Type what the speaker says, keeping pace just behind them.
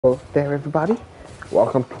Well, there, everybody.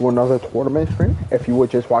 Welcome to another tournament stream. If you were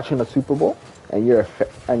just watching the Super Bowl and you're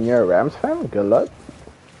a Rams fan, good luck.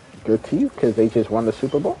 Good to you because they just won the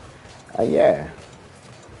Super Bowl. Yeah,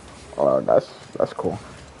 that's cool,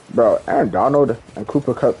 bro. Aaron Donald and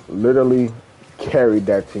Cooper Kupp literally carried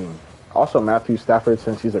that team. Also Matthew Stafford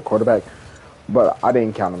since he's a quarterback, but I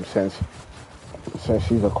didn't count him since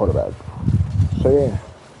he's a quarterback. So yeah.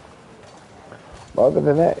 But other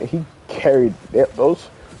than that, he carried it, those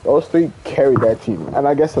three carried that team. And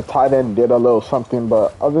I guess the tight end did a little something,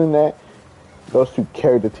 but other than that, those two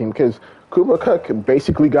carried the team because Cooper Kupp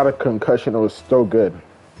basically got a concussion. It was still good.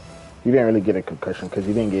 He didn't really get a concussion because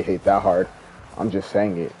he didn't get hit that hard. I'm just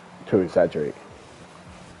saying it to exaggerate.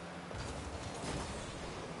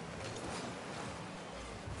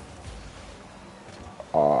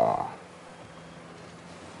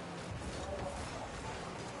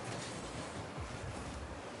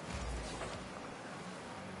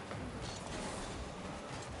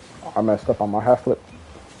 I messed up on my half flip.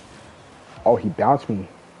 Oh, he bounced me.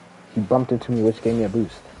 He bumped into me, which gave me a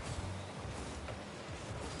boost.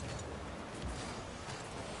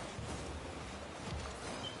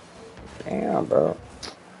 Damn, bro.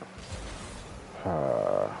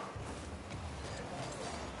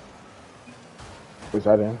 Was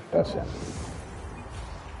that in? That's in.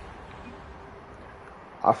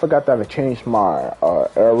 I forgot that I changed my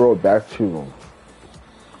arrow back to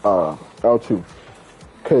L2.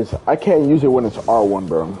 Because I can't use it when it's R1,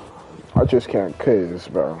 bro. I just can't,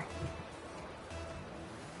 bro.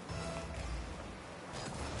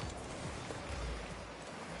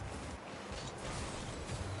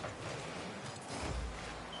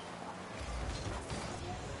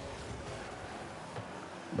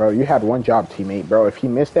 Bro, you had one job, teammate, bro. If he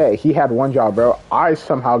missed that, he had one job, bro. I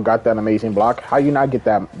somehow got that amazing block. How you not get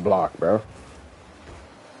that block, bro?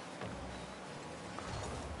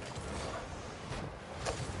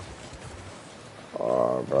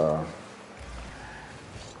 Oh, bro.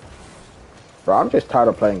 Bro, I'm just tired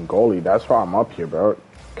of playing goalie. That's why I'm up here, bro.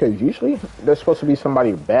 Because usually there's supposed to be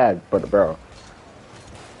somebody back, but, bro,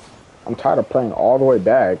 I'm tired of playing all the way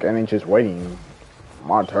back and then just waiting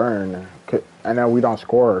my turn. And then we don't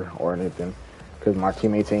score or anything because my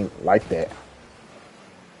teammates ain't like that.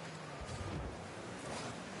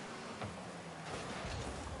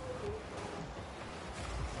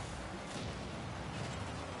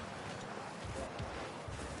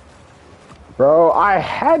 Bro, I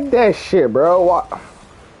had that shit, bro. What?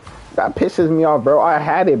 That pisses me off, bro. I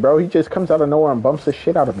had it, bro. He just comes out of nowhere and bumps the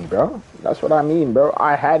shit out of me, bro. That's what I mean, bro.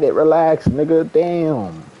 I had it. Relax, nigga.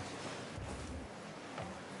 Damn.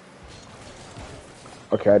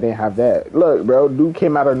 Okay, I didn't have that. Look, bro. Dude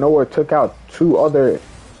came out of nowhere, took out two other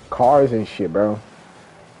cars and shit, bro.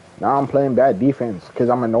 Now I'm playing bad defense because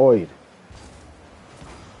I'm annoyed.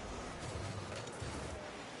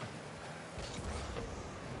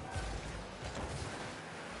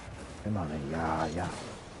 Come on, yeah.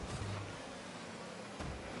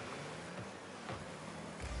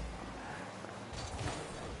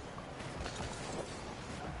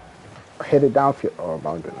 Hit it downfield. Oh,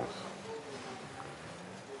 my goodness.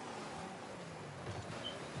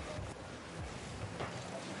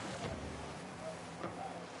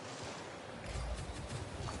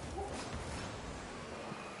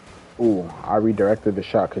 Ooh, I redirected the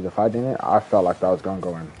shot because if I didn't, I felt like that was going to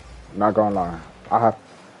go in. Not going to lie. I have...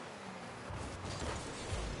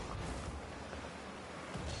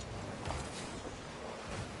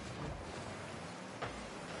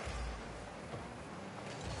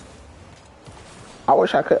 I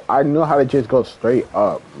wish I could... I knew how to just go straight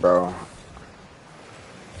up, bro.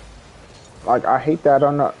 Like, I hate that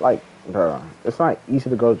on the... Like, bro, it's not easy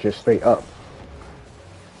to go just straight up.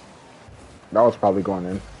 That was probably going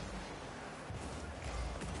in.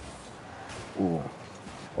 Ooh,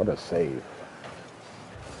 what a save.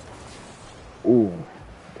 Ooh.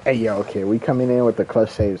 Hey, yo, okay, we coming in with the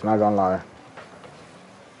clutch saves, not gonna lie.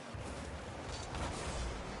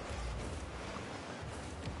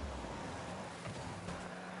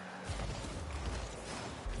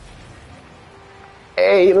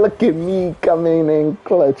 Hey, look at me coming in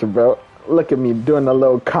clutch, bro. Look at me doing a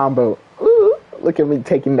little combo. Ooh, look at me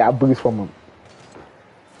taking that boost from him.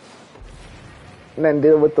 And then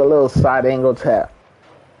did it with the little side angle tap.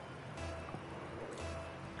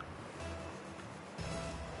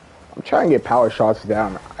 I'm trying to get power shots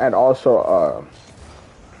down. And also,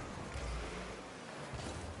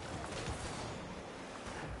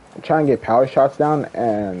 I'm trying to get power shots down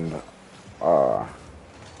and,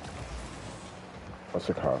 what's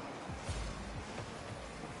it called?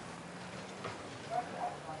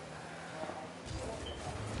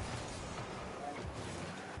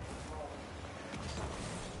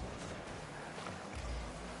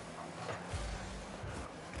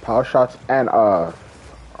 Power shots and uh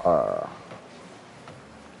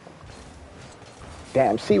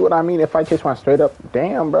damn, see what I mean? If I just went straight up,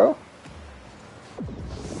 damn, bro.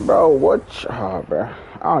 Bro, what? Oh, bro.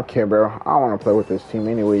 I don't care, bro. I don't want to play with this team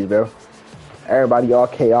anyways, bro. Everybody all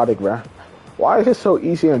chaotic, bro. Why is it so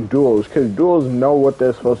easy in duos? Because duos know what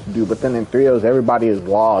they're supposed to do, but then in trios, everybody is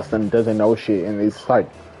lost and doesn't know shit, and it's like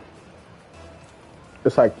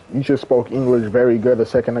you just spoke English very good a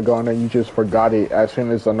second ago, and then you just forgot it as soon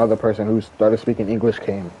as another person who started speaking English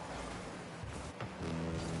came.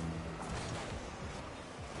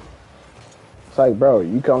 It's like, bro,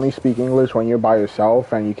 you can only speak English when you're by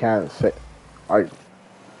yourself, and you can't say, like,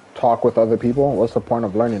 talk with other people. What's the point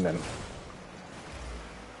of learning then?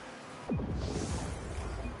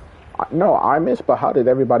 No, I missed, but how did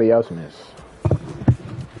everybody else miss?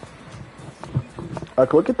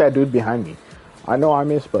 Like, look at that dude behind me. I know I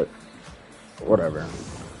missed, but whatever.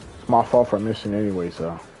 It's my fault for missing anyway,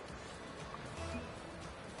 so.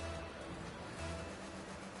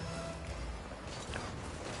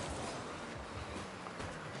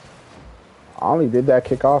 I only did that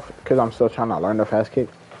kickoff because I'm still trying to learn the fast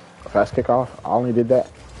kickoff. I only did that.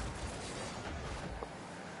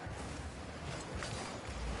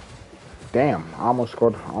 Damn, I almost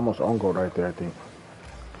scored, almost on goal right there, I think.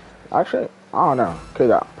 Actually, I don't know, because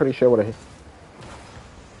I'm pretty sure it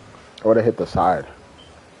would have hit the side.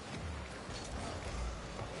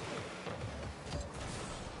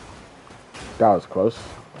 That was close,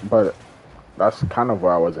 but that's kind of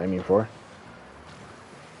what I was aiming for.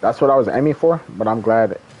 That's what I was aiming for, but I'm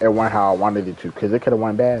glad it went how I wanted it to, because it could have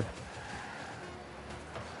went bad.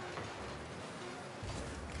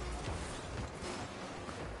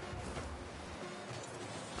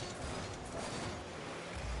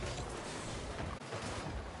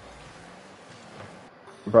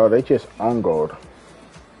 Bro, they just ungold.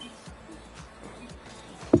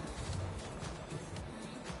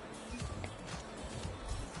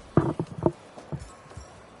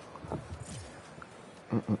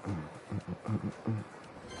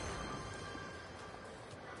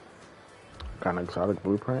 Got an exotic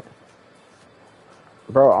blueprint.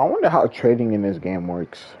 Bro, I wonder how trading in this game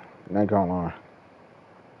works. Not gonna lie.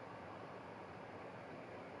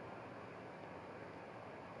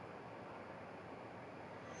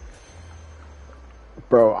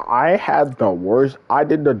 Bro, I had the worst. I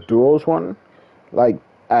did the duels one, like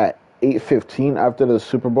at 8:15 after the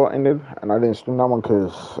Super Bowl ended, and I didn't stream that one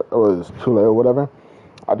because it was too late or whatever.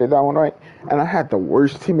 I did that one right, and I had the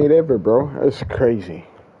worst teammate ever, bro. It's crazy.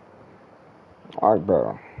 Alright,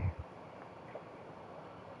 bro.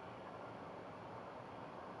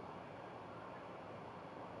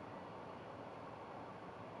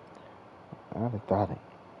 I thought it.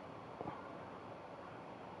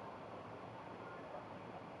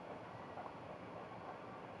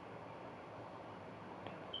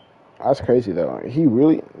 That's crazy though. He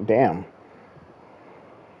really, damn.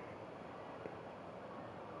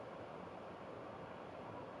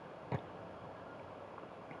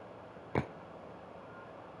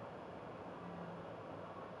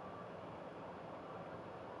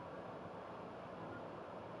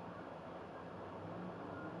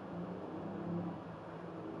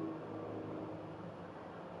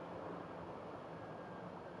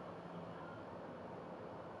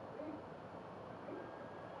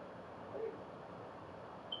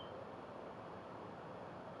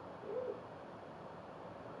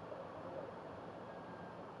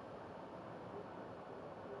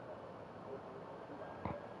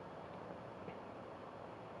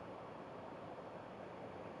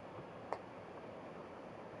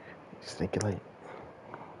 Stinky late.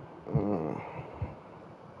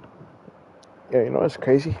 Yeah, you know what's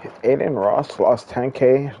crazy? Aiden Ross lost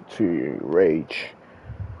 10K to Rage.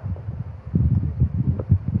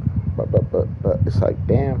 But it's like,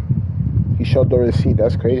 damn. He showed the receipt.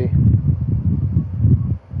 That's crazy.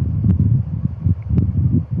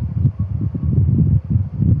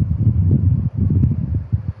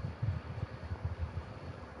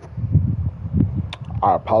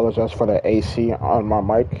 I apologize for the AC on my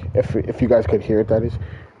mic, if you guys could hear it, that is.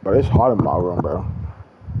 But it's hot in my room, bro.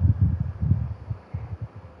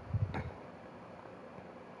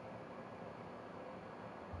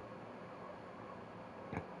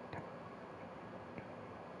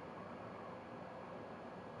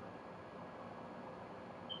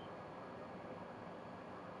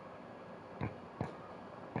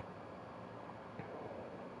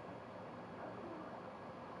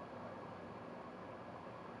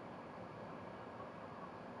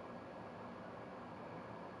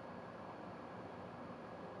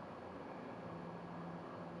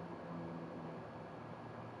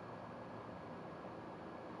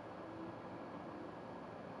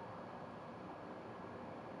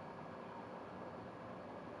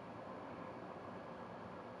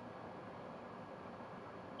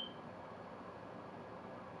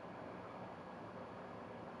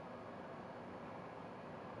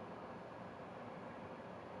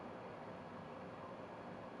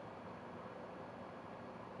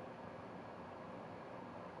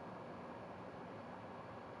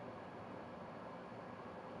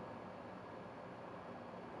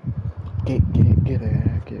 Get it, get it.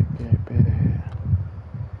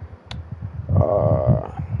 Uh,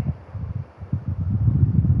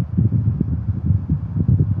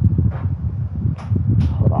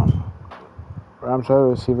 Hold on. Rams wide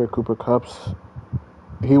receiver Cooper Cups.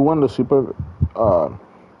 He won the Super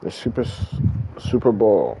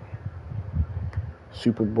Bowl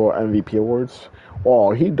MVP awards.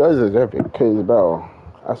 Well, he does deserve it because, bro,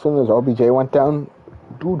 as soon as OBJ went down,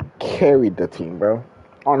 dude carried the team, bro,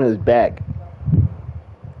 on his back.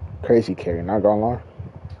 Crazy carry, not gonna lie.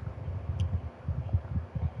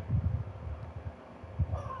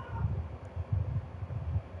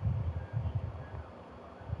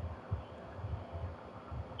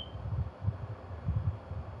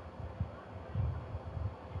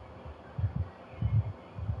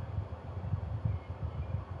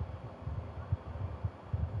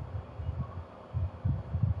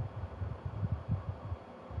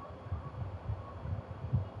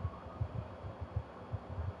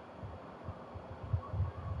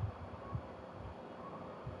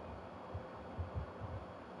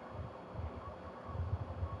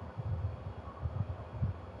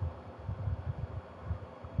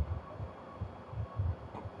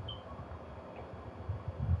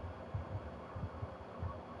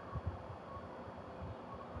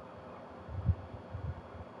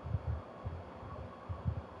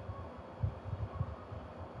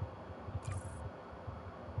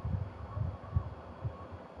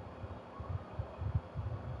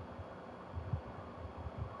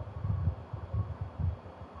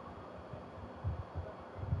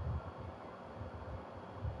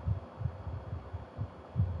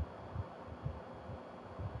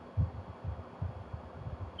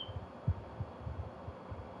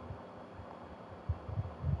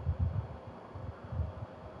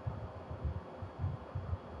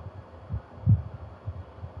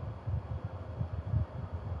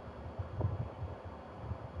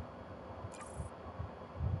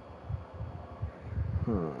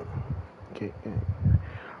 Okay.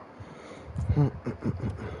 I'm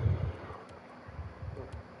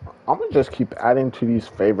gonna just keep adding to these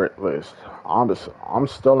favorite lists. I'm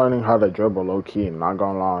still learning how to dribble low key. Not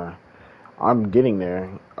gonna lie, I'm getting there.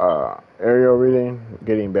 Aerial reading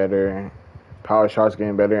getting better, power shots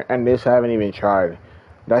getting better, and this I haven't even tried.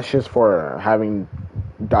 That's just for having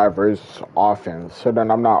diverse offense, so then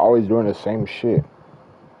I'm not always doing the same shit.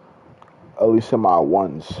 At least in my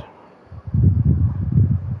ones.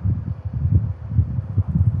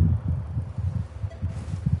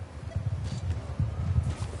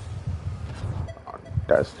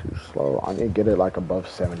 That's too slow. I need to get it like above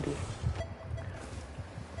 70.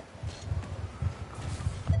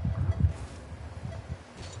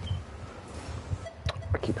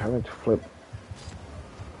 I keep having to flip.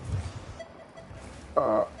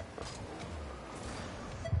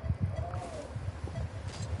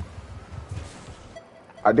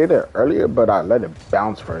 I did it earlier, but I let it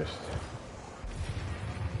bounce first.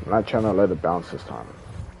 I'm not trying to let it bounce this time.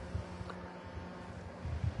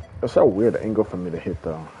 It's a weird angle for me to hit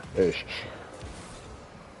though. Ish.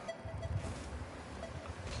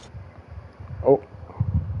 Oh.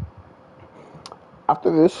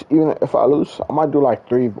 After this, even if I lose, I might do like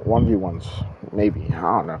 1v1s. Maybe. I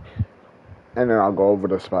don't know. And then I'll go over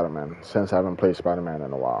to Spider-Man, since I haven't played Spider-Man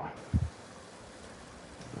in a while.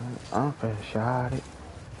 I'm finna shot it.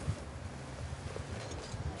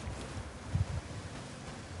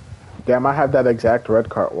 Damn, I have that exact red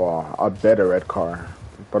car. Well, a better red car.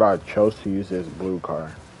 But I chose to use this blue car.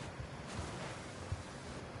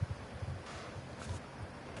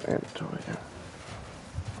 And yeah.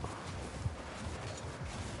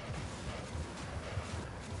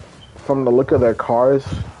 From the look of their cars,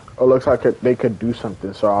 it looks like they could do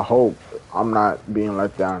something. So I hope I'm not being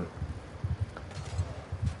let down.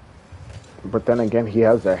 But then again, he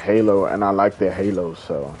has the halo, and I like the halo.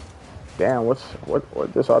 So, damn,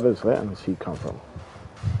 what this all this latency come from?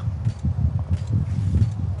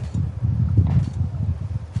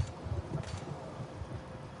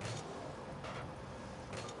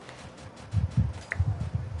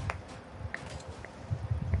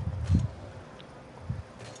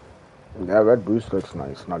 That red boost looks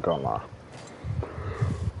nice, not gonna lie.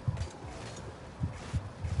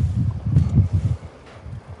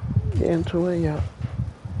 Get into it, yeah.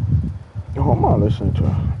 Who am I listening to?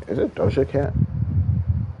 Is it Doja Cat?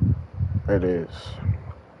 It is.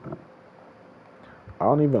 I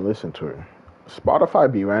don't even listen to her. Spotify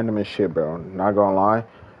be random as shit, bro. Not gonna lie.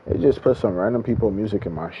 It just put some random people music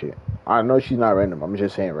in my shit. I know she's not random. I'm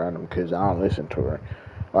just saying random because I don't listen to her.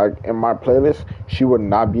 Like, in my playlist, she would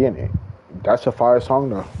not be in it. That's a fire song,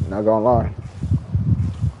 though. Not gonna lie.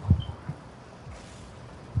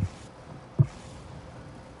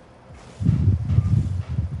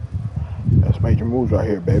 major moves right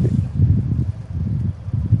here, baby.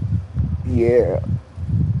 Yeah.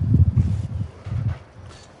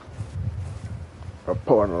 A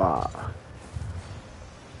pulling a lot.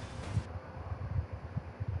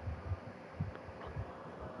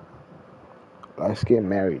 Let's get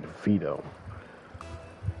married, Vito.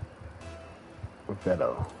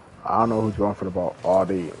 Veto. I don't know who's going for the ball all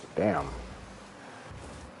day. Damn.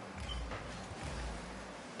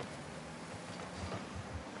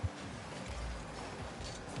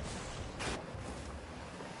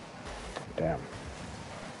 Damn.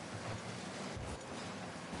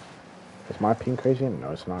 Is my ping crazy?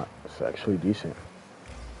 No, it's not. It's actually decent.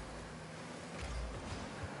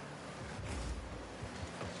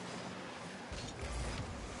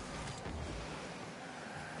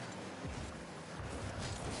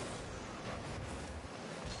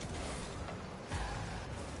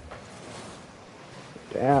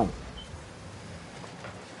 Damn.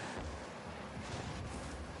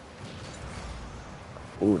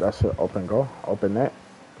 Ooh, that's an open goal. Open net.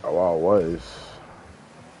 Oh, well, it was.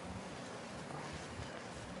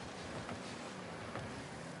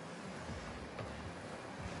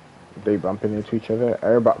 They bumping into each other.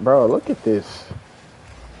 Everybody, bro, look at this.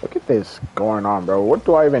 Look at this going on, bro. What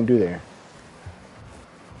do I even do there?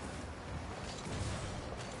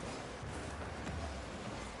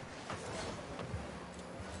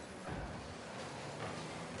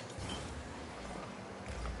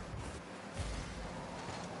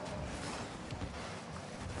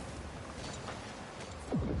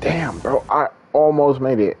 Damn, bro, I almost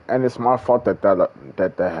made it, and it's my fault that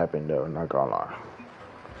happened, though. Not gonna lie,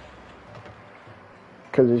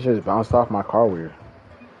 cause it just bounced off my car weird.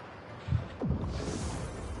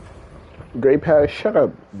 Great pass, shut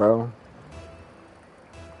up, bro.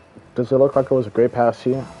 Does it look like it was a great pass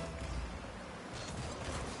here?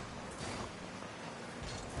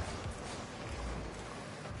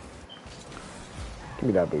 Give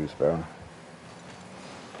me that boost, bro.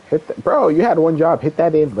 Hit that, bro. You had one job. Hit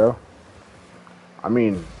that in, bro. I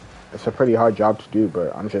mean, it's a pretty hard job to do,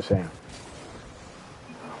 but I'm just saying.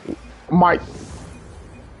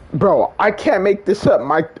 Bro, I can't make this up.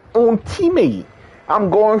 My own teammate. I'm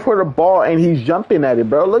going for the ball and he's jumping at it,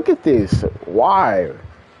 bro. Look at this. Why?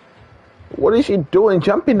 What is he doing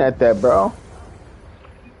jumping at that, bro?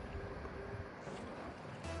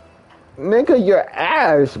 Nigga, your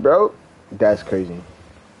ass, bro. That's crazy.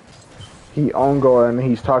 He own goal and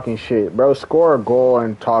he's talking shit. Bro, score a goal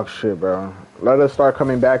and talk shit, bro. Let us start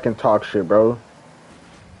coming back and talk shit, bro.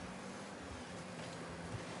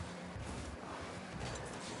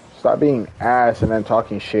 Stop being ass and then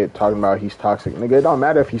talking shit, talking about he's toxic. Nigga, it don't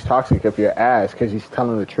matter if he's toxic if you're ass, because he's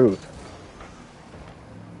telling the truth.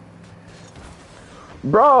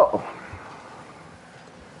 Bro!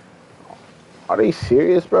 Are they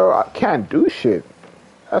serious, bro? I can't do shit.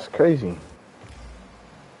 That's crazy.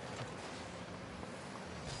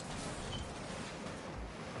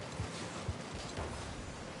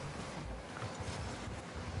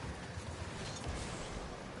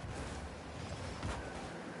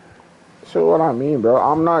 So what I mean, bro,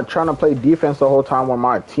 I'm not trying to play defense the whole time when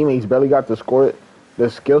my teammates barely got the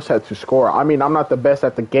skill set to score. I mean, I'm not the best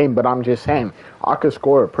at the game, but I'm just saying I could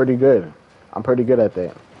score pretty good. I'm pretty good at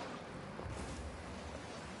that.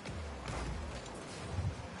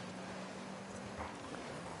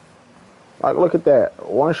 Like, look at that.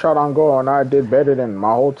 One shot on goal, and I did better than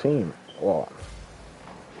my whole team. Well,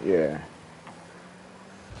 yeah.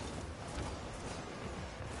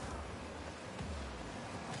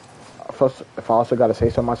 If I also got to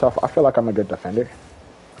say so myself, I feel like I'm a good defender.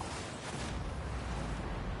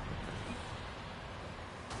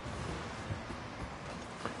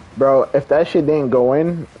 Bro, if that shit didn't go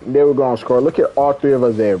in, they were going to score. Look at all three of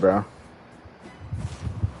us there, bro.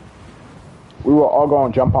 We were all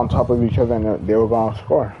going to jump on top of each other, and they were going to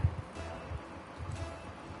score.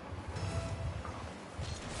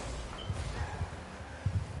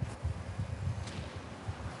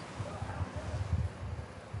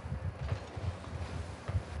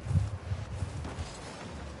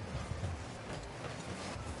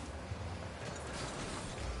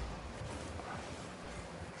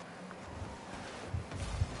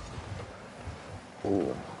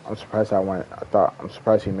 Ooh, I'm surprised I'm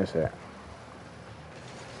surprised he missed that.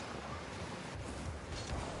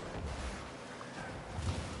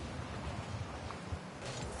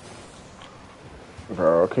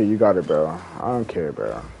 Bro, okay, you got it, bro. I don't care,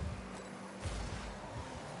 bro.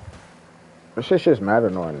 This shit's just mad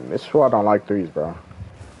annoying. This is why I don't like threes, bro.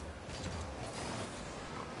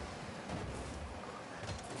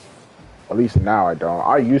 At least now I don't.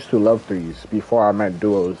 I used to love threes before I met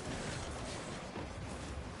duos.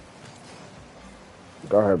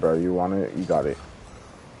 Go ahead, bro. You want it? You got it.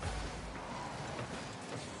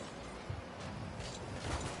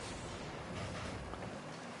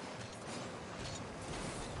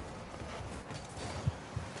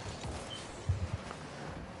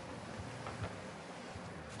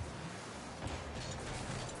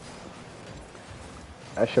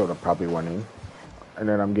 That shit would have probably went in. And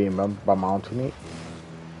then I'm getting bumped by my own teammate.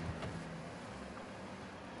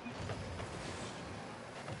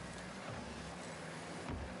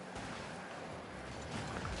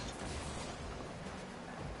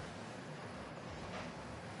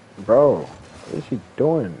 Bro, what is he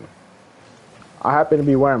doing? I happen to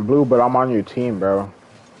be wearing blue, but I'm on your team, bro.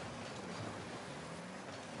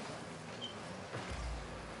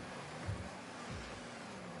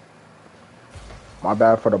 My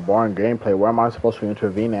bad for the boring gameplay. Where am I supposed to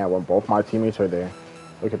intervene at when both my teammates are there?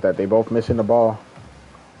 Look at that. They both missing the ball.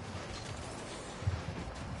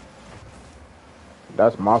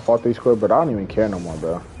 That's my fault they scored, but I don't even care no more,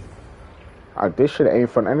 bro. Like, this shit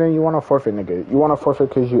ain't fun. And then you want to forfeit, nigga. You want to forfeit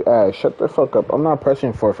because you ass. Shut the fuck up. I'm not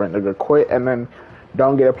pressing forfeit, nigga. Quit and then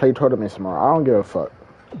don't get to play tournaments tomorrow. I don't give a fuck.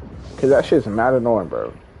 Because that shit's mad annoying,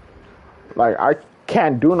 bro. Like, I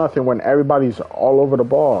can't do nothing when everybody's all over the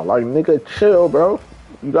ball. Like, nigga, chill, bro.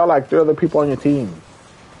 You got like 3 other people on your team.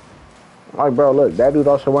 Like, bro, look, that dude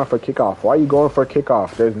also went for kickoff. Why are you going for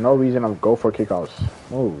kickoff? There's no reason to go for kickoffs.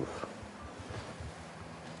 Move.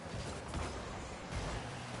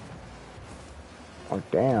 Oh,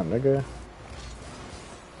 damn, nigga.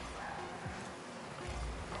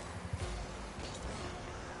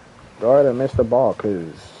 Go ahead and miss the ball,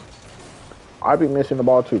 because I be missing the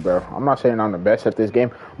ball too, bro. I'm not saying I'm the best at this game,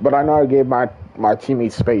 but I know I gave my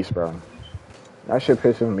teammates space, bro. That shit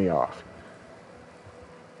pisses me off.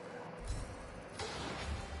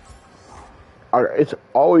 It's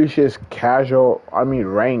always just casual,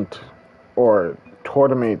 ranked or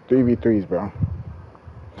tournament 3v3s, bro.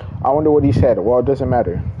 I wonder what he said. Well, it doesn't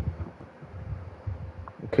matter.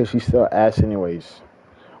 Because he's still ass anyways.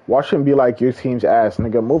 Watch him be like your team's ass,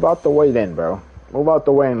 nigga. Move out the way then, bro. Move out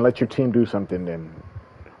the way and let your team do something then.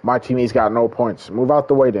 My teammates got no points. Move out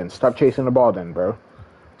the way then. Stop chasing the ball then, bro.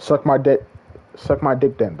 Suck my dick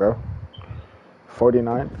then, bro.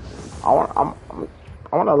 49. I want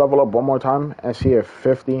to level up one more time and see if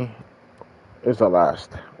 50 is the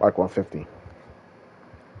last. Like 150.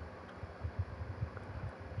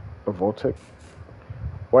 The Voltic.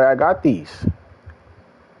 Wait, I got these.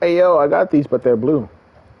 Hey, yo, I got these, but they're blue.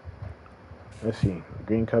 Let's see.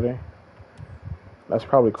 Green cutter. That's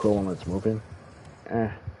probably cool when it's moving.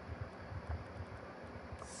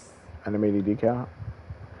 Animated decal.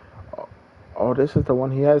 Oh, this is the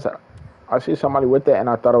one he has. I see somebody with it, and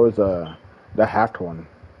I thought it was the halved one.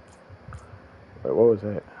 Wait, what was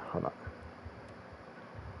that? Hold on.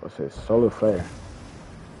 What's this? Solar flare.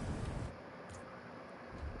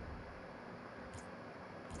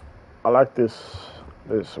 I like these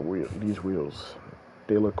wheels.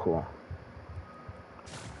 They look cool.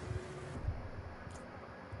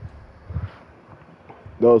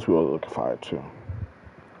 Those wheels look fire too.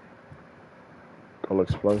 Gold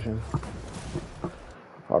explosion.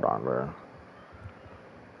 Hold on, bro.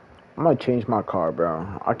 I'm gonna change my car,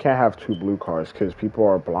 bro. I can't have 2 blue cars because people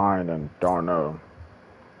are blind and don't know.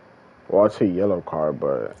 Well, it's a yellow car,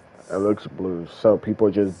 but it looks blue. So people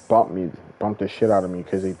just bump the shit out of me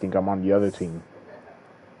because they think I'm on the other team.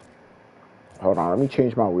 Hold on, let me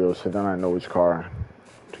change my wheels so then I know which car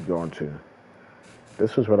to go into.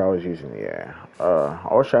 This was what I was using, yeah.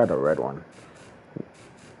 I wish I had a red one.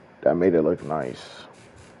 That made it look nice.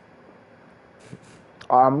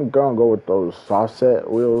 I'm gonna go with those soft set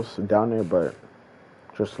wheels down there, but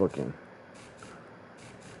just looking.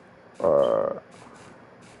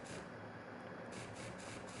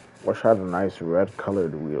 Wish I had a nice red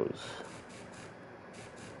colored wheels.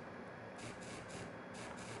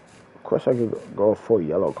 Of course I could go full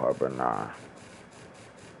yellow car, but nah.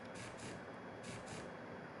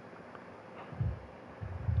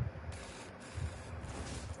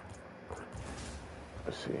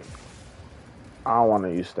 Let's see. I don't want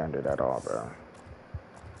to use standard at all, bro.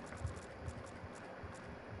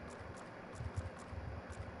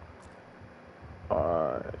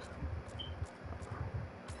 I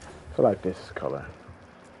feel like this is color.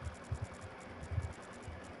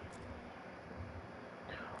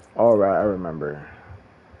 Alright, I remember.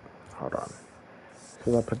 Hold on.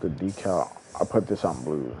 Because I put the decal, I put this on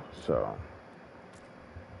blue, so.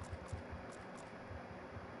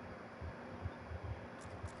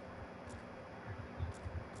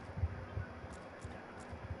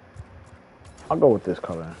 I'll go with this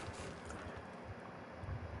color.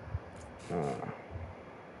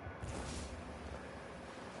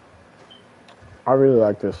 I really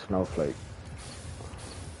like this snowflake.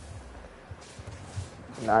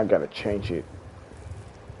 Now I gotta change it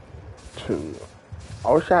to...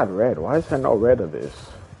 I wish I had red. Why is there no red of this?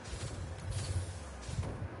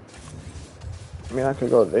 I mean, I could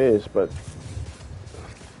go this, but...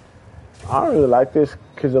 I don't really like this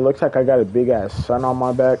because it looks like I got a big ass sun on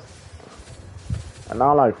my back. And I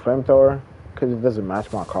don't like flamethrower because it doesn't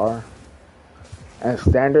match my car. And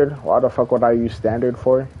standard, why the fuck would I use standard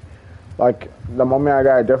for? Like, the moment I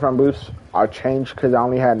got a different boost, I changed because I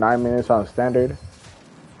only had 9 minutes on standard.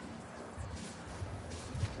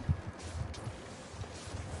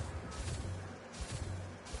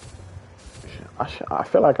 I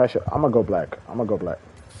feel like I should. I'm gonna go black.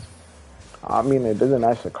 I mean, it doesn't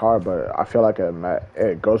match the car, but I feel like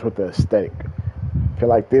it goes with the aesthetic. I feel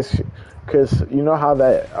like this, because you know how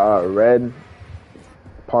that red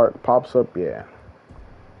part pops up? Yeah.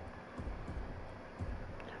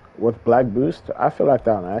 With black boost, I feel like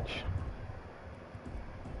that'll match.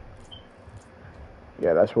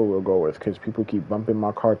 Yeah, that's what we'll go with, because people keep bumping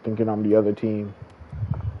my car thinking I'm the other team.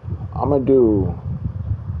 I'm gonna do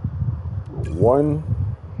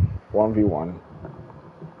 1v1.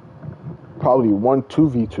 Probably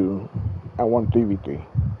 2v2 and 3v3.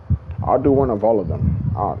 I'll do one of all of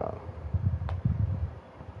them. I don't know.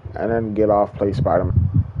 And then get off, play Spider-Man.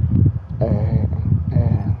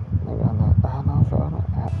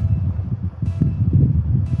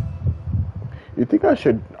 You think I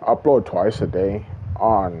should upload twice a day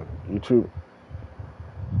on YouTube?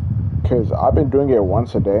 Because I've been doing it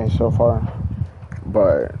once a day so far.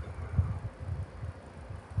 But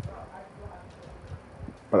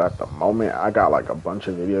at the moment, I got like a bunch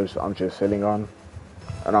of videos I'm just sitting on,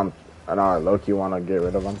 and I low-key want to get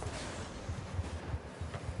rid of them.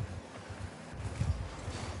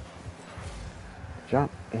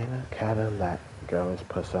 Jump in a Cadillac, girls,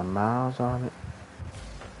 put some miles on it.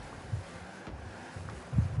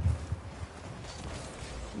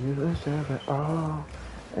 You deserve it all,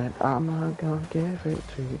 and I'm not gonna give it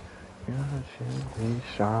to you. You should be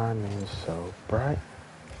shining so bright.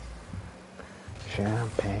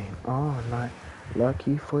 Champagne all night.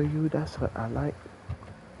 Lucky for you, that's what I like.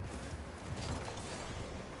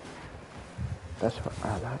 That's what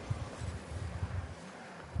I like.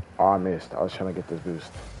 Oh, I missed. I was trying to get this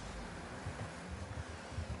boost.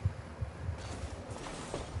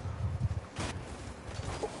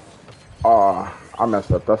 Oh, I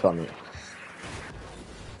messed up. That's on me.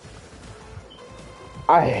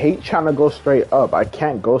 I hate trying to go straight up. I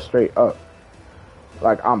can't go straight up.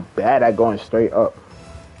 Like, I'm bad at going straight up.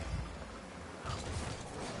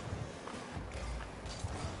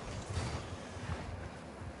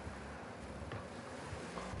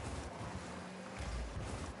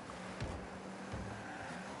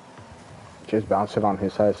 Just bounce it on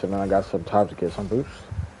his side, so then I got some time to get some boost.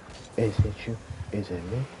 Is it you? Is it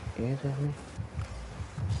me? Is it me?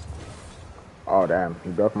 Oh, damn. He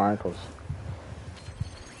broke my ankles.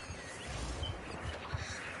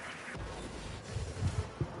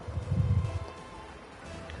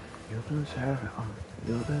 You deserve it all.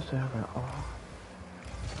 You deserve it all.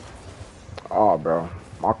 Oh, bro.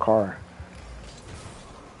 My car.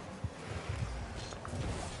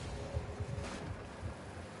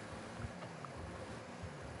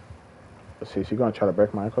 Let's see. Is he gonna try to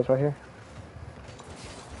break my ankles right here?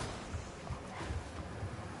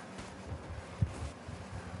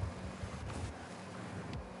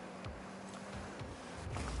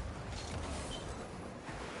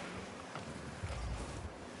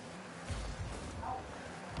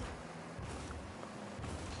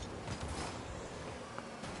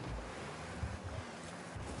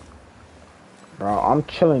 Bro, I'm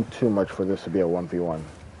chilling too much for this to be a 1v1.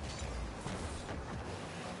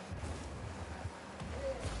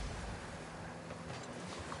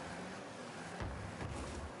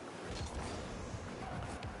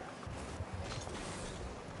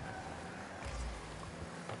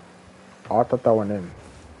 Oh, I thought that went in.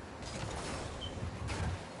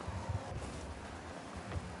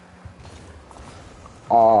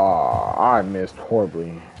 Oh, I missed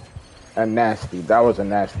horribly. And nasty. That was a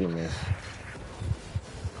nasty miss.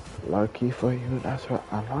 Lucky for you, that's what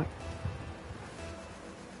I like.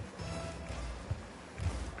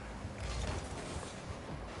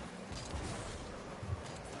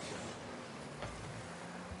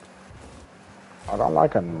 I don't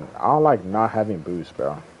like not having boost,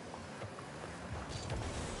 bro.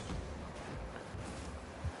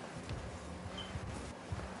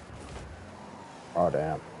 Oh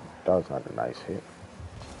damn. That was not a nice hit.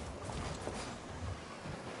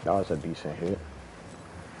 That was a decent hit.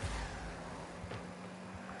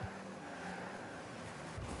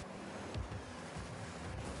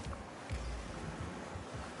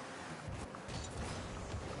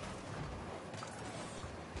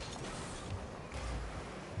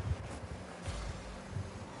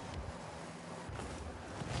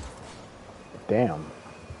 Damn.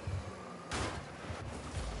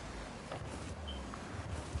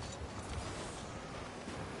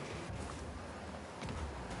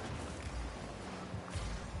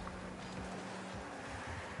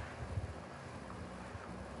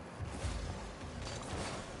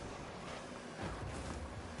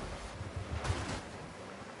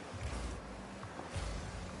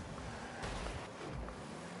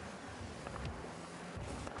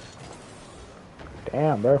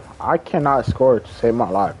 Damn, bro. I cannot score to save my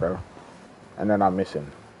life, bro. And then I'm missing.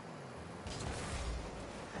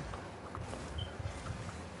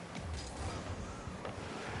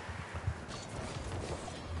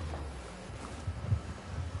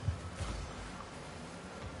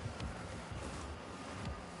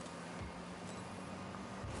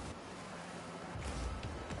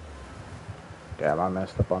 Damn, I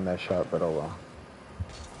messed up on that shot, but oh well.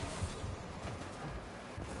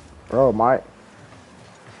 Bro,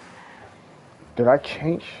 did I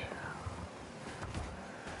change?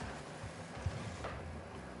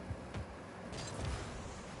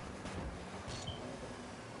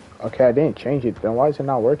 Okay, I didn't change it. Then why is it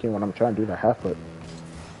not working when I'm trying to do the half flip?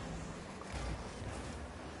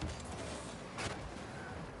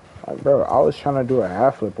 Like, bro, I was trying to do a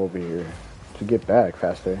half flip over here to get back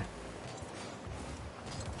faster.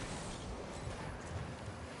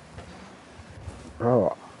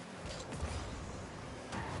 Bro.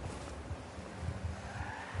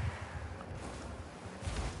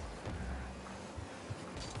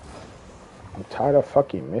 I'm tired of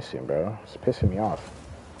fucking missing, bro. It's pissing me off.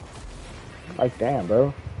 Like, damn,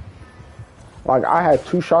 bro. Like, I had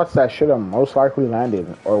 2 shots that should have most likely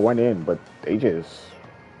landed or went in, but they just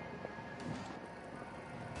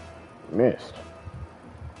missed.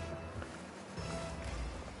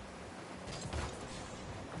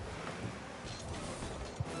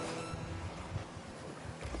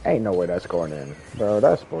 Ain't no way that's going in. Bro,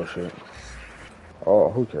 that's bullshit. Oh,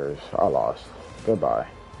 who cares? I lost. Goodbye.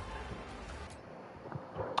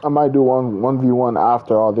 I might do 1v1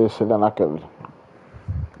 after all this, and then I could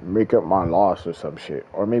make up my loss or some shit.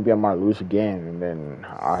 Or maybe I might lose again, and then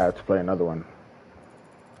I have to play another one.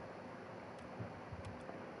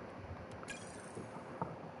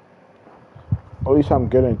 At least I'm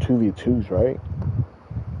good in 2v2s, right?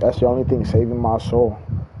 That's the only thing saving my soul.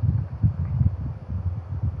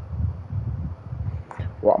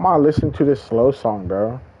 Why am I listening to this slow song,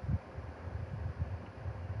 bro?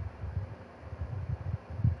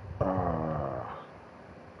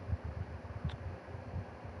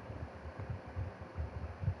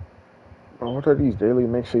 What are these daily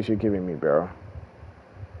mixes you're giving me, bro?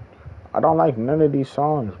 I don't like none of these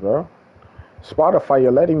songs, bro. Spotify,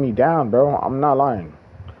 you're letting me down, bro. I'm not lying.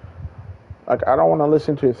 Like, I don't want to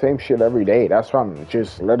listen to the same shit every day. That's why I'm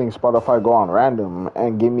just letting Spotify go on random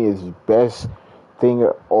and give me his best thing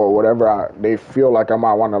or whatever they feel like I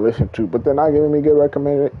might want to listen to. But they're not giving me good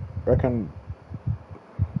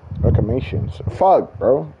recommendations. Fuck,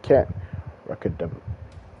 bro. Can't recommend.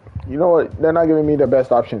 You know what? They're not giving me the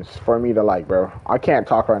best options for me to like, bro. I can't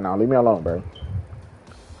talk right now. Leave me alone, bro.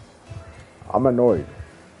 I'm annoyed.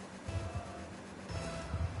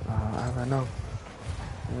 I don't know.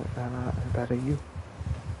 Better you.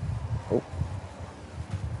 Oh.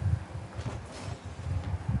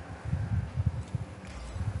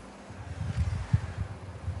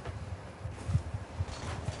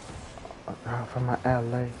 For my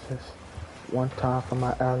LA, sis. One time for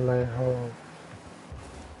my LA hoe.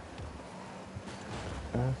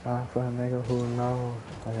 That's time for a nigga who knows.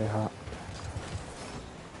 Okay, hot.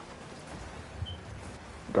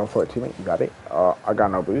 Go for it, teammate. You got it. I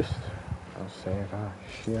got no boost. I'll say that.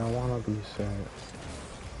 She don't wanna be sad.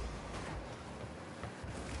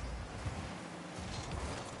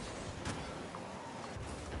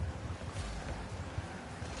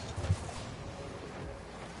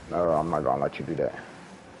 No, I'm not gonna let you do that.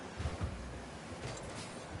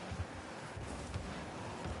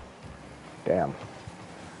 Damn.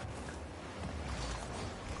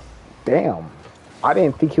 Damn. I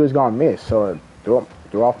didn't think he was gonna miss, so it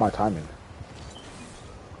threw off my timing.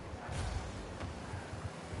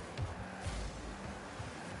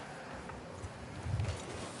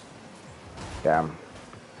 Damn.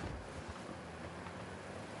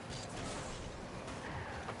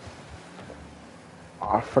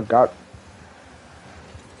 I forgot.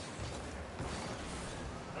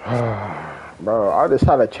 Bro, I just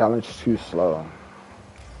had a challenge too slow.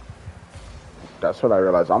 That's what I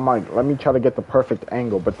realized. I'm like, let me try to get the perfect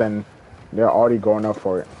angle, but then they're already going up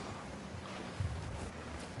for it.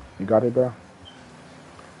 You got it, bro?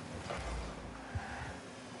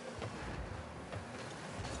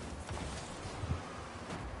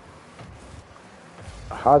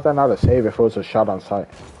 How's that not a save if it was a shot on sight?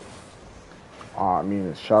 I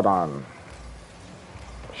mean, shot on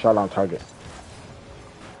target.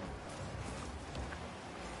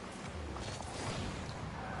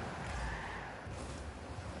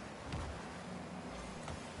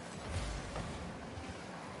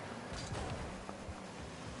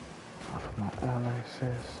 For my LA sis,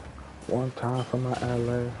 one time for my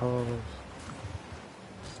LA hoes.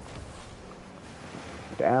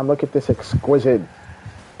 Damn, look at this exquisite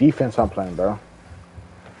defense I'm playing, bro.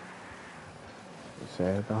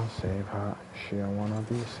 Save, don't save her. She don't wanna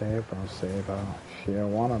be saved, don't save her. She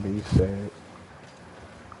don't wanna be saved.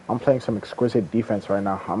 I'm playing some exquisite defense right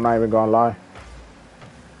now. I'm not even gonna lie.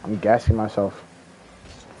 I'm gassing myself.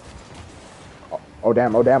 Oh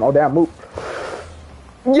damn, move.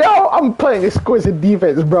 Yo, I'm playing exquisite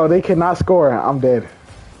defense, bro. They cannot score. I'm dead.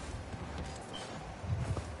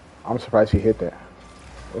 I'm surprised he hit that.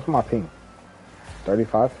 What's my ping?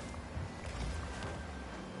 35?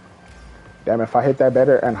 Damn, if I hit that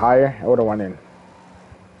better and higher, it would have went in.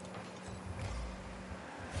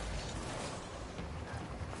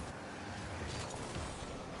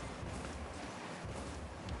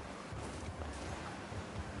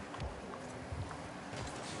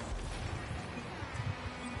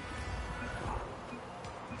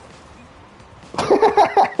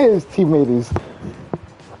 His teammate is...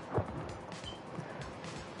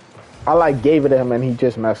 I like gave it to him and he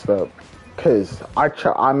just messed up. Cause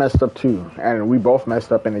I messed up too, and we both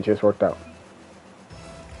messed up and it just worked out.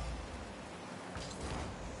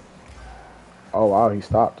 Oh wow, he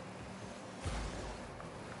stopped.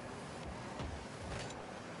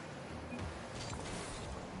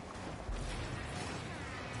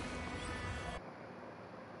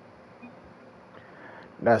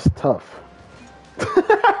 That's tough.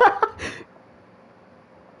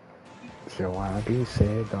 She don't wanna be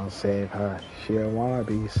saved, don't save her. She don't wanna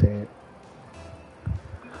be saved.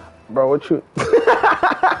 Bro, what you...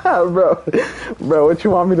 bro, what you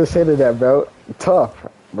want me to say to that, bro? Tough,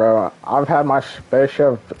 bro. I've had my fair share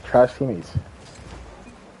of trash teammates.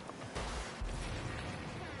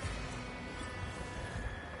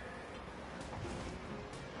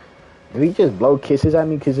 Did he just blow kisses at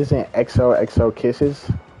me because it's an XOXO kisses?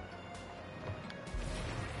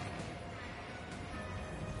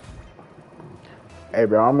 Hey,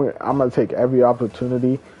 bro, I'm gonna take every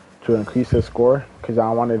opportunity to increase the score because I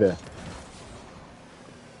wanted to.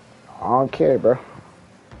 I don't care, bro.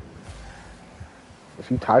 Is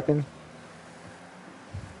he typing?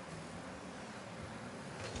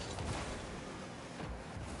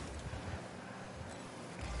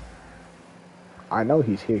 I know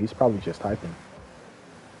he's here. He's probably just typing.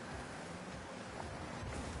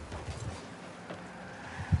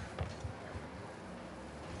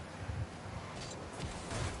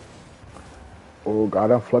 Oh,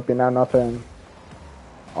 God, I'm flipping out nothing.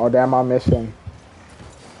 Oh, damn, I'm missing.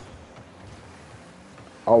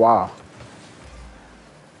 Oh, wow.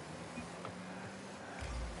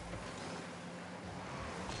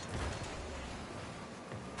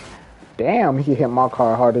 Damn, he hit my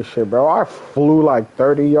car hard as shit, bro. I flew like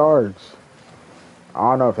 30 yards. I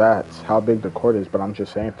don't know if that's how big the court is, but I'm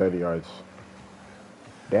just saying 30 yards.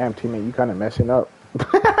 Damn, teammate, you kind of messing up.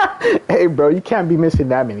 Hey, bro, you can't be missing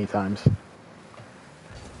that many times.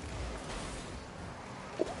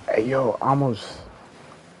 Hey, yo, almost.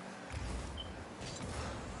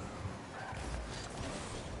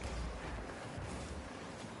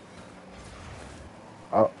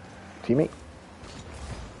 Oh, teammate.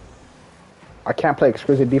 I can't play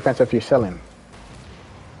exquisite defense if you're selling.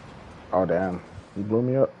 Oh, damn. You blew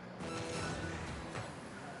me up.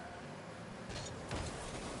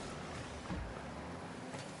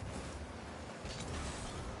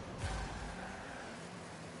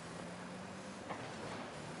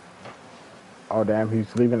 Oh, damn.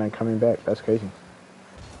 He's leaving and coming back. That's crazy.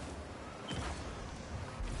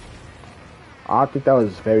 I don't think that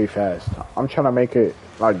was very fast. I'm trying to make it,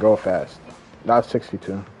 like, go fast. That's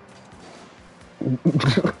 62.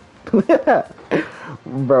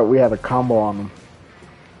 Bro, we had a combo on him.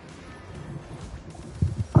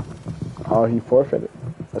 Oh, he forfeited.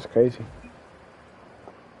 That's crazy.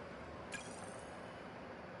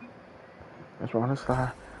 That's one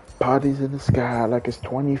star. Parties in the sky like it's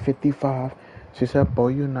 2055. She said, boy,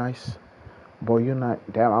 you nice. Boy, you not.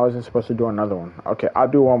 Damn, I wasn't supposed to do another one. Okay, I'll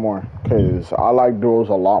do one more. Because I like duos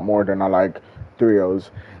a lot more than I like trios.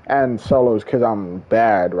 And solos because I'm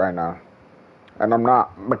bad right now. And I'm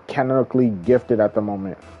not mechanically gifted at the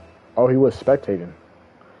moment. Oh, he was spectating.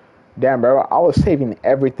 Damn, bro. I was saving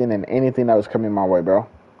everything and anything that was coming my way, bro.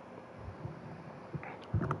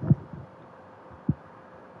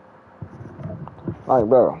 Like,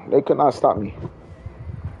 bro, they could not stop me.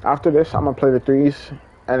 After this, I'm gonna play the threes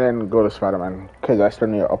and then go to Spider-Man because I still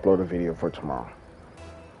need to upload a video for tomorrow.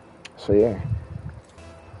 So yeah.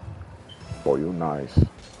 Boy, you nice.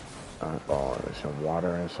 Oh, there's some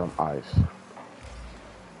water and some ice.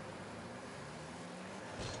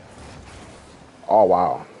 Oh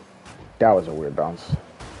wow, that was a weird bounce.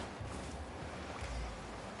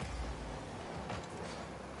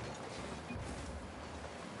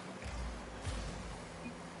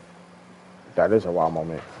 That is a wild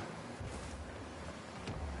moment.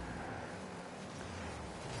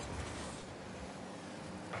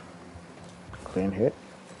 Clean hit.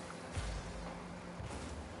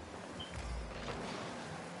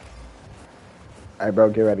 All right, bro,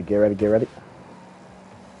 get ready, get ready, get ready.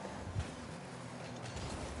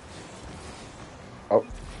 Oh,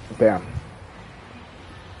 damn.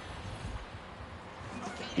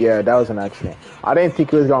 Yeah, that was an accident. I didn't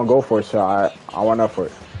think he was gonna go for it, so I went up for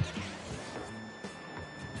it.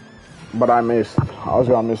 But I missed. I was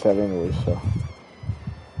gonna miss that anyway, so.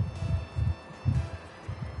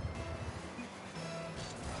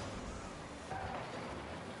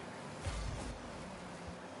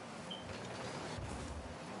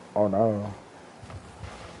 Oh no.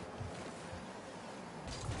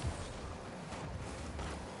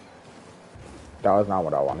 That was not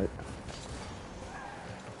what I wanted.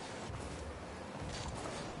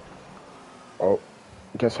 Oh,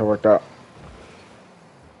 guess it worked out.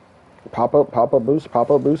 Pop up boost,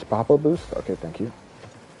 pop up boost, pop up boost. Okay, thank you.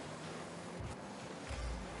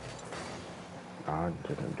 I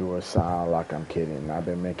didn't do a sound like I'm kidding. I've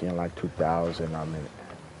been making like 2,000 a minute.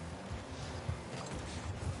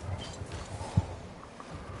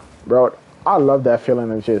 Bro, I love that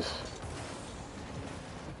feeling of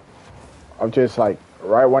just like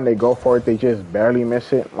right when they go for it, they just barely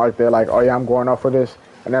miss it. Like they're like, oh yeah, I'm going up for this,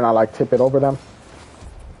 and then I like tip it over them.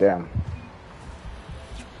 Damn,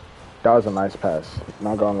 that was a nice pass.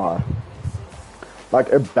 Not gonna lie. Like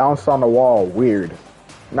it bounced on the wall weird.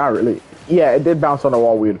 Not really. Yeah, it did bounce on the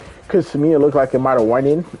wall weird. Cause to me it looked like it might have went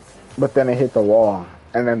in, but then it hit the wall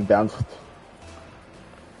and then bounced.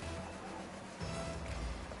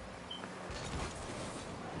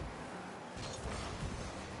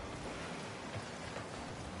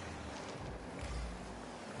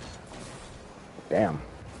 Damn.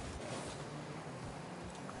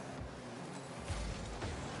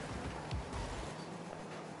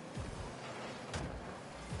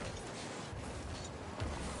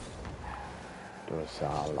 Do it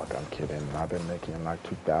sound like I'm kidding. I've been making like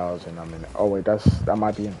 2,000 a minute. Oh wait, that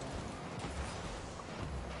might be in.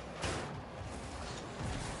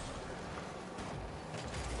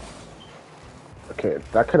 Okay,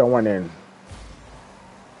 that could have went in.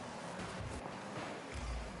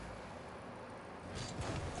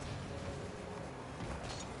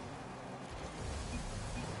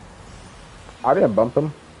 I didn't bump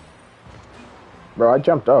him. Bro, I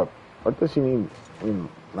jumped up. What does he mean?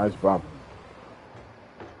 Nice bump.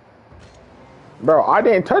 Bro, I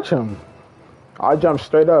didn't touch him. I jumped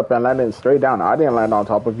straight up and landed straight down. I didn't land on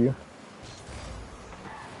top of you.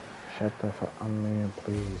 Shut the fuck. I mean,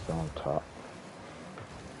 please don't talk.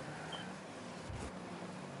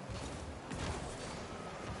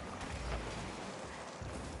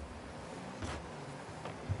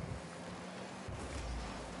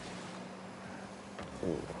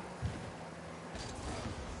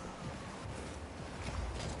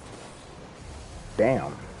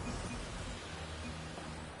 Damn.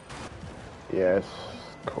 Yes,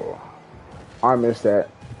 cool. I missed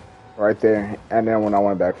that right there, and then when I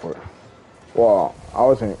went back for it. Well, I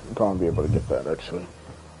wasn't going to be able to get that, actually.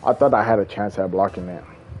 I thought I had a chance at blocking that.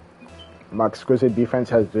 My exquisite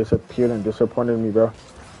defense has disappeared and disappointed me, bro.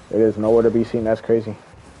 It is nowhere to be seen. That's crazy.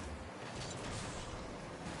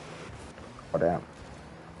 Oh, damn.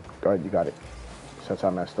 Go ahead, you got it. Since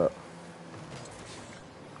I messed up.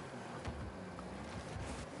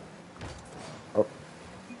 Oh.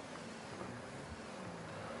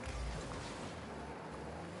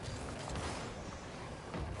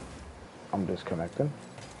 I'm disconnecting.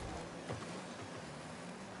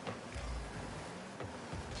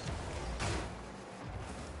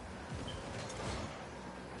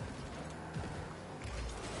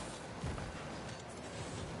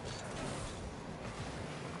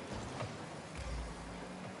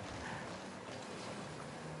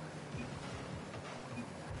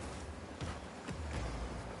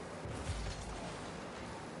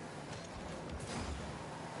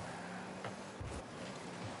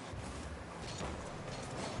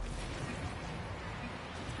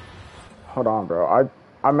 Hold on, bro.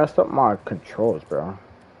 I messed up my controls, bro.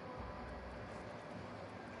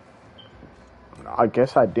 I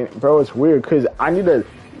guess I didn't, bro. It's weird because I need to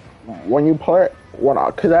when you play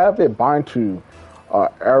because I have it bind to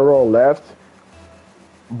arrow left,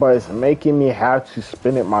 but it's making me have to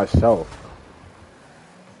spin it myself.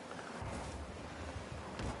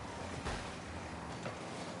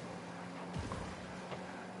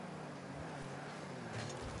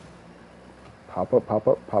 Pop up, pop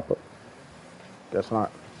up, pop up. Guess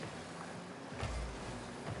not.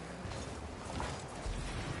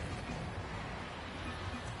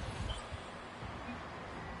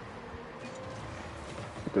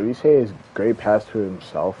 Did he say his great pass to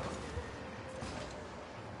himself?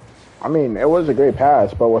 I mean, it was a great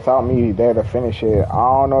pass, but without me there to finish it, I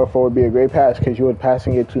don't know if it would be a great pass because you were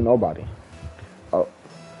passing it to nobody. Oh.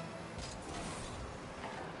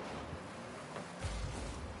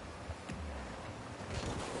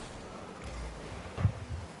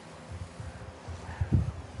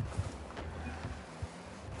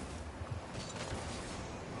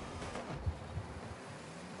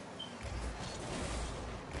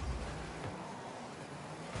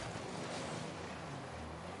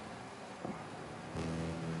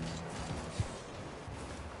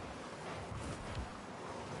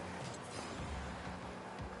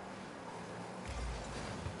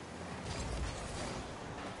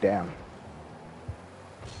 Damn.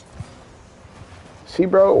 See,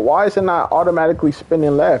 bro, why is it not automatically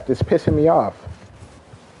spinning left? It's pissing me off.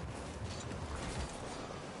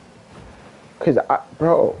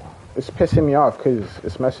 Bro, it's pissing me off because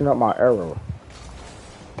it's messing up my arrow.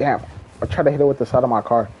 Damn. I tried to hit it with the side of my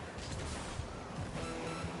car.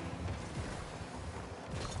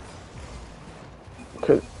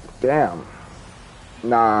 Damn.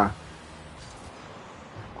 Nah.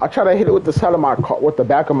 I tried to hit it with the side of my car, with the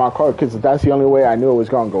back of my car, because that's the only way I knew it was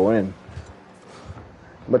gonna go in.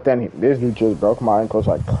 But then this dude just broke my ankles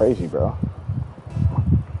like crazy, bro.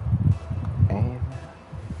 And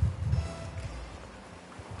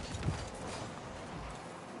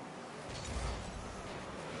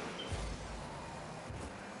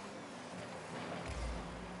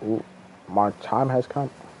ooh, my time has come.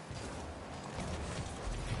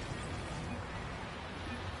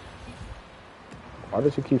 Why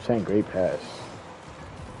does he keep saying great pass?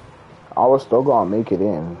 I was still gonna make it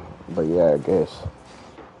in, but yeah, I guess.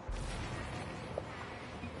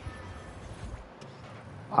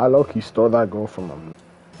 I low-key stole that goal from him.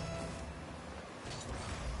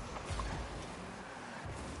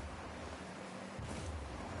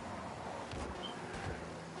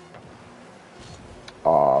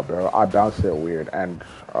 Oh, bro, I bounced it weird, and,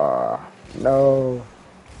 no.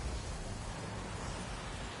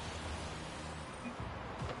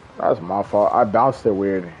 That's my fault. I bounced it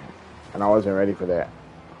weird, and I wasn't ready for that.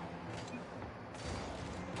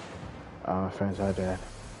 All my friends are dead.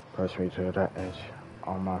 Push me to that edge.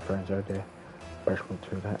 All my friends are dead. Push me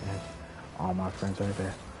to that edge. All my friends are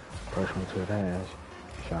dead. Push me to that edge.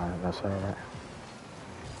 Shine, that's alright.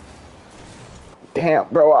 Damn,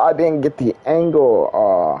 bro, I didn't get the angle.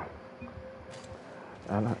 Oh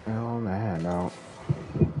man, no.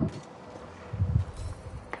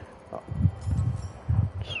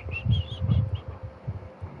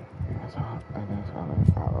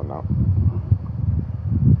 I don't know.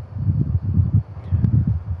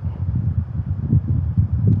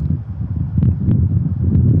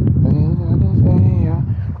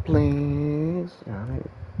 Please.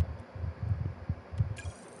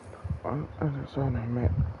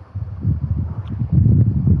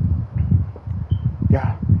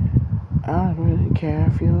 Yeah. I don't really care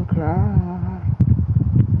if you cry.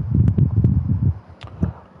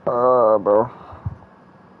 Bro.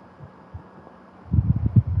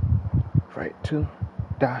 Right to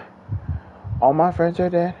die. All my friends are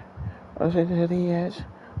dead. Listen to the edge.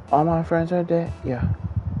 All my friends are dead. Yeah.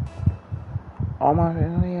 All my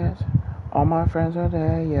friends are dead. All my friends are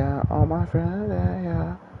dead. Yeah. All my friends are dead.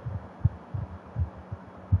 Yeah.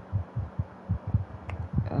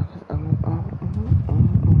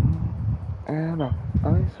 Ella,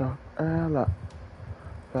 Alisa, Ella,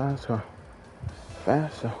 faster,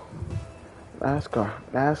 faster,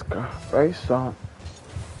 NASCAR, race on.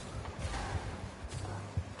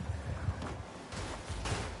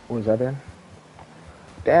 Was that in?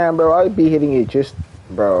 Damn, bro, I'd be hitting it just,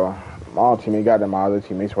 bro. My own teammate got in my other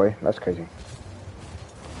teammate's way. That's crazy.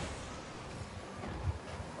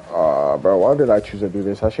 Bro, why did I choose to do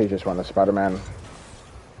this? I should just run a Spider-Man.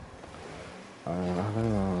 I don't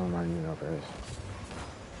know my universe.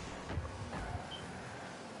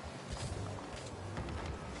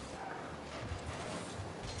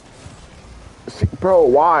 See, bro,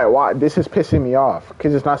 why? Why? This is pissing me off.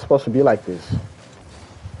 Because it's not supposed to be like this.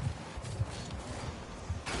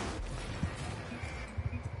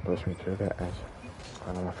 to the edge.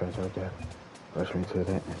 One of my friends right there. Push me to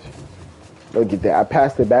the edge. Look at that. I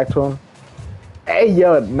passed it back to him. Hey,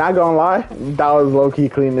 yo, not gonna lie. That was low-key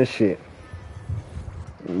clean as shit.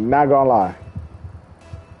 Not gonna lie.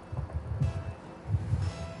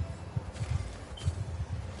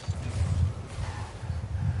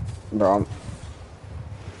 Bro,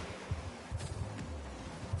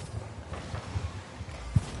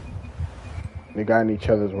 they got in each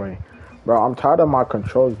other's way. Bro, I'm tired of my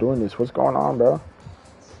controls doing this. What's going on, bro?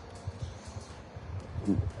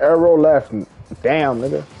 Arrow left. Damn,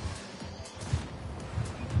 nigga.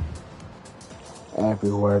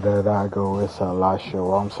 Everywhere that I go, it's a lot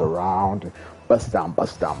show. I'm surrounded. Bust down,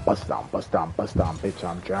 bust down, bust down, bust down, bust down, bitch,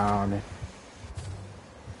 I'm drowning.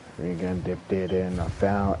 Regan dipped it in a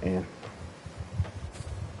fountain.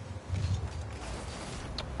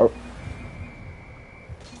 Oh.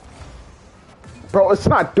 Bro, it's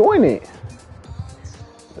not doing it.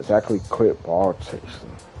 Exactly, quit ball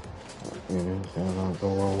chasing.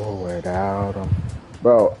 Without him.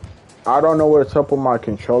 Bro, I don't know what's up with my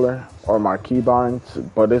controller or my keybinds,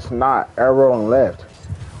 but it's not arrow and left.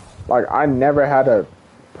 Like, I never had to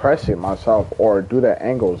press it myself or do the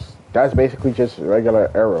angles. That's basically just regular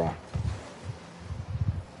arrow.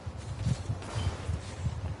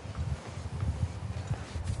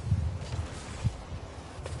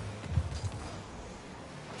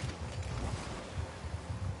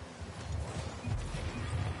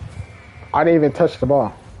 I didn't even touch the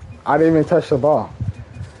ball. I didn't even touch the ball.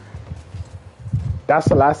 That's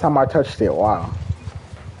the last time I touched it. Wow.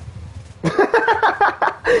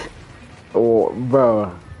 Oh,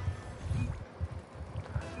 bro.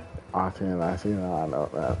 I know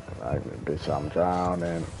that. Like, bitch, I'm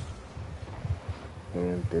drowning.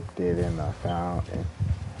 And dipped it in the fountain.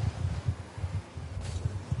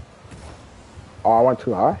 Oh, I went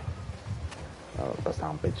too high? Oh, bust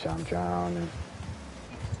down, bitch, I'm drowning.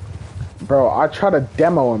 Bro, I tried to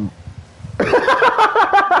demo him.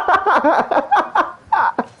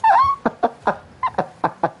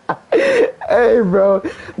 Hey, bro.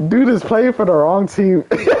 Dude is playing for the wrong team.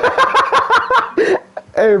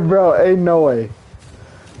 Hey, bro. Ain't no way.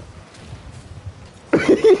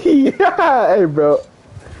 Yeah, hey, bro.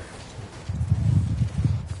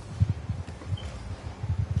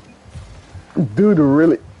 Dude,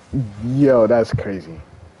 really? Yo, that's crazy.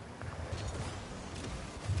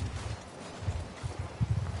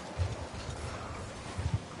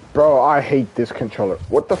 Bro, I hate this controller.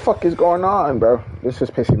 What the fuck is going on, bro? This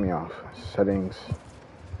is pissing me off. Settings.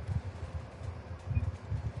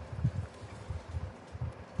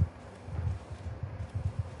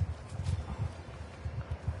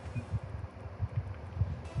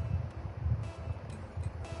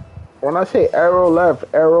 When I say arrow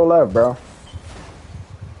left, bro.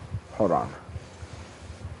 Hold on.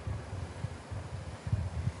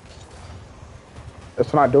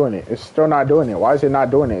 It's not doing it. It's still not doing it. Why is it not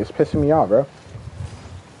doing it? It's pissing me off, bro.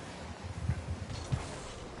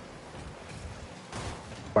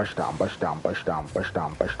 Bush down, bush down, bush down, bush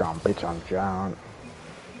down, bush down, bitch, I'm drowned.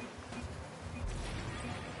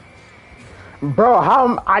 Bro,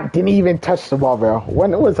 I didn't even touch the ball, bro.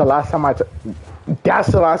 When was the last time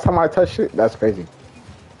that's the last time I touched it? That's crazy.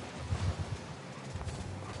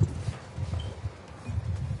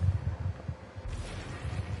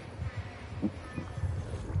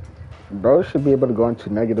 Bro should be able to go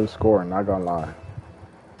into negative score, not gonna lie.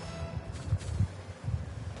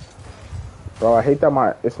 Bro, I hate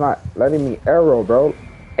that it's not letting me arrow, bro.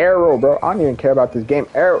 Arrow, bro. I don't even care about this game.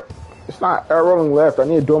 Arrow. It's not arrowing left. I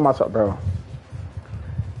need to do it myself, bro.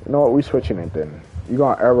 You know what? We switching it then. You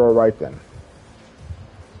gonna arrow right then.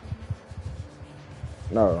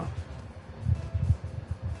 No.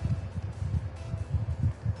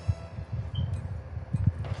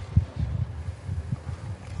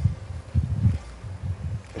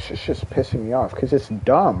 It's just pissing me off because it's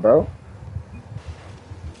dumb, bro.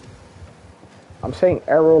 I'm saying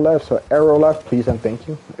arrow left, so arrow left, please and thank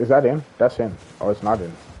you. Is that in? That's in. Oh, it's not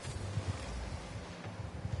in.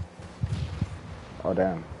 Oh,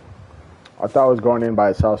 damn. I thought it was going in by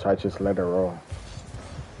itself, so I just let it roll.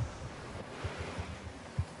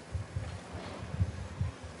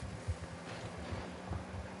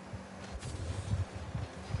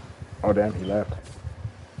 Oh, damn, he left.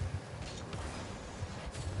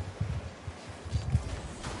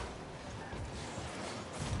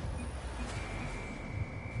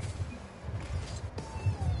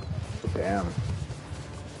 Damn.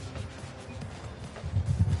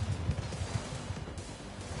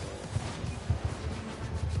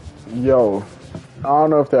 Yo, I don't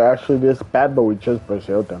know if they're actually this bad, but we just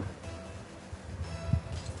Braziled them.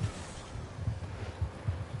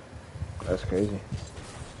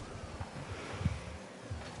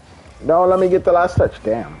 No, let me get the last touch.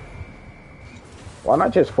 Damn. Why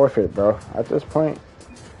not just forfeit, bro? At this point,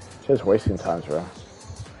 just wasting time, bro.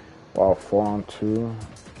 Wow, 4-on-2.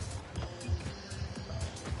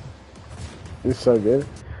 It's so good.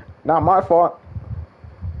 Not my fault.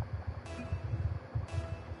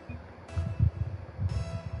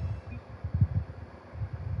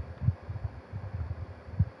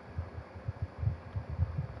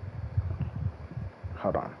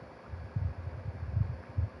 Hold on.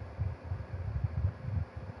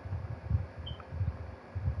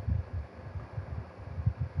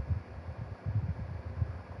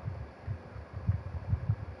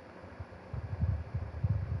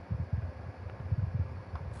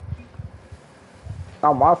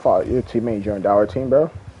 Not my fault. Your teammate joined our team, bro.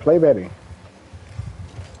 Play better.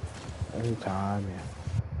 Anytime, yeah.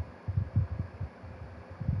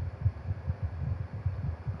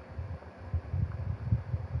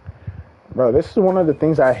 Bro, this is one of the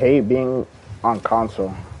things I hate being on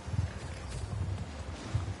console.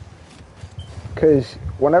 Because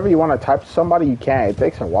whenever you want to type to somebody, you can't. It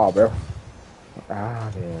takes a while, bro.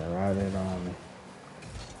 Ah, yeah, right it on me.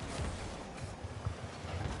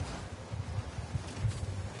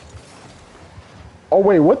 Oh,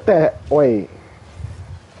 wait, what the... Wait.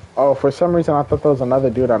 Oh, for some reason, I thought there was another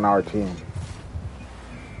dude on our team.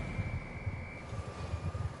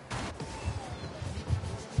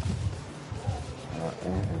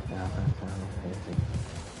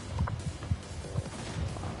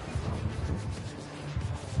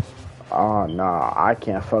 Oh, no, I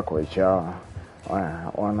can't fuck with y'all.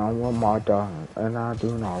 When I'm with my dog, and I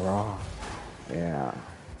do no wrong. Yeah.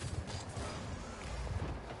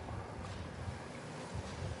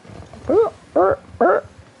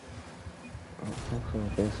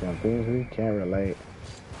 Some things we can't relate.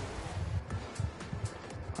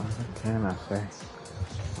 What can I say?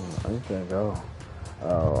 We can go.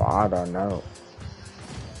 Oh, I don't know.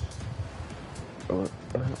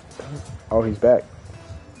 Oh, he's back.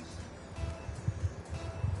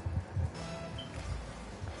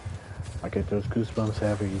 I get those goosebumps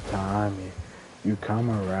every time you come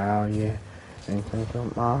around, yeah. And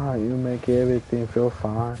come on, you make everything feel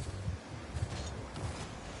fine.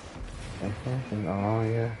 Oh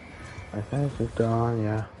yeah, I think it's done,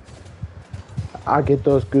 yeah. I get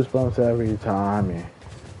those goosebumps every time, yeah.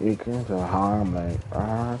 You can tell how I'm like,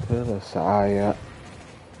 right to the side, yeah.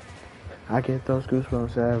 I get those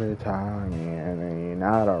goosebumps every time, yeah, and then you're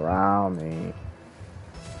not around me.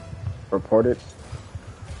 Report it.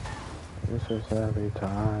 This is every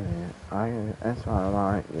time, yeah. That's my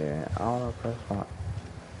line, yeah. I wanna press my.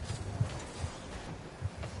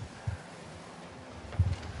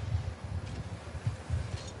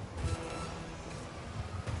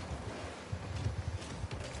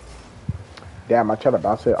 Damn, I tried to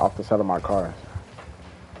bounce it off the side of my car.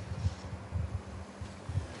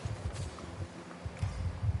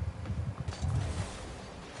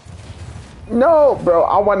 No, bro,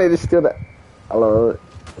 I wanted to steal that. Hello,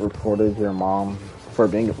 reported your mom for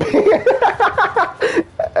being a pig.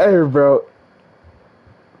 Hey, bro.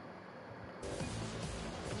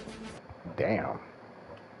 Damn.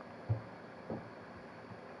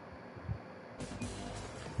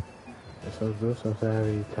 It's so good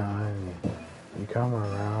every time you come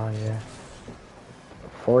around, yeah.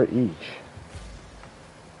 4 each.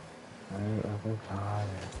 Every time,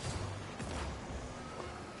 yeah.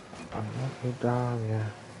 I'm looking down, yeah.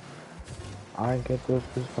 I get those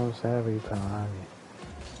goosebumps every time, yeah.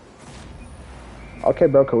 Okay,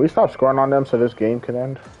 bro, can we stop scoring on them so this game can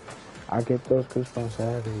end? I get those goosebumps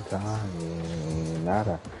every time, yeah.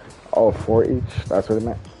 Nada. Oh, 4 each? That's what it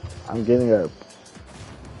meant. I'm getting a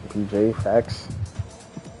PJ facts.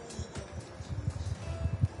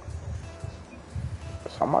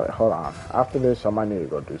 Somebody, hold on. After this, I might need to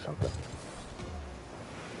go do something.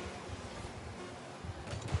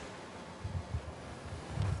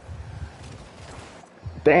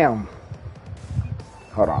 Damn.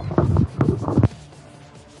 Hold on.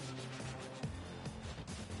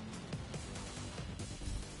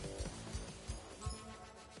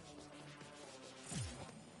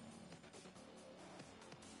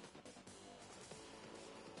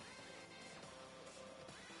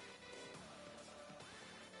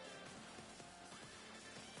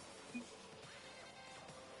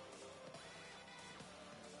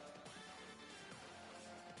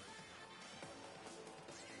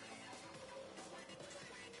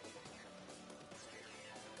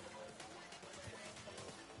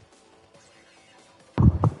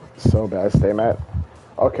 So bad, stay mad.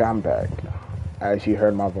 Okay, I'm back. As you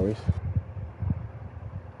heard my voice.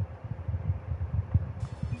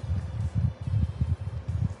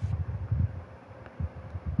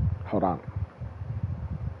 Hold Hold on.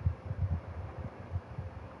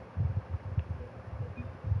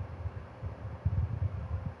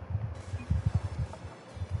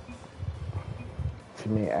 To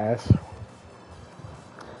me, ass.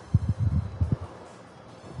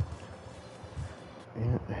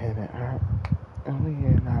 Hit it out. Only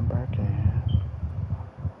you're not barking.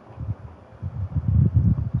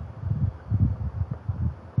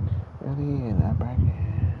 Only you're not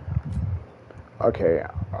barking. Okay.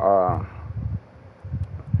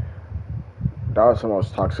 That was the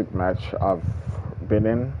most toxic match I've been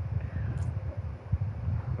in.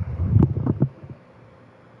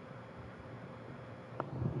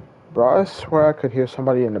 Bro, I swear I could hear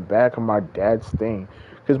somebody in the back of my dad's thing.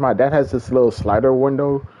 Because my dad has this little slider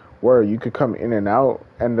window where you could come in and out.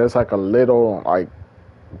 And there's like a little like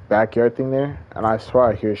backyard thing there. And I swear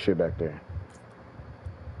I hear shit back there.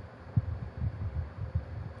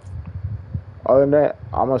 Other than that,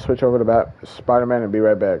 I'm going to switch over to Spider-Man and be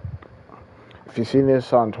right back. If you've seen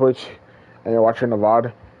this on Twitch and you're watching the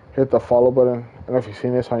VOD, hit the follow button. And if you've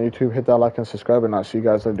seen this on YouTube, hit that like and subscribe, and I'll see you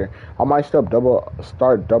guys later. I might start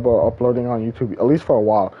double uploading on YouTube, at least for a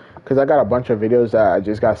while, because I got a bunch of videos that I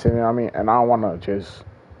just got sitting on me, and I don't want to just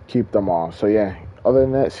keep them all. So yeah, other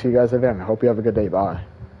than that, see you guys later, and I hope you have a good day. Bye.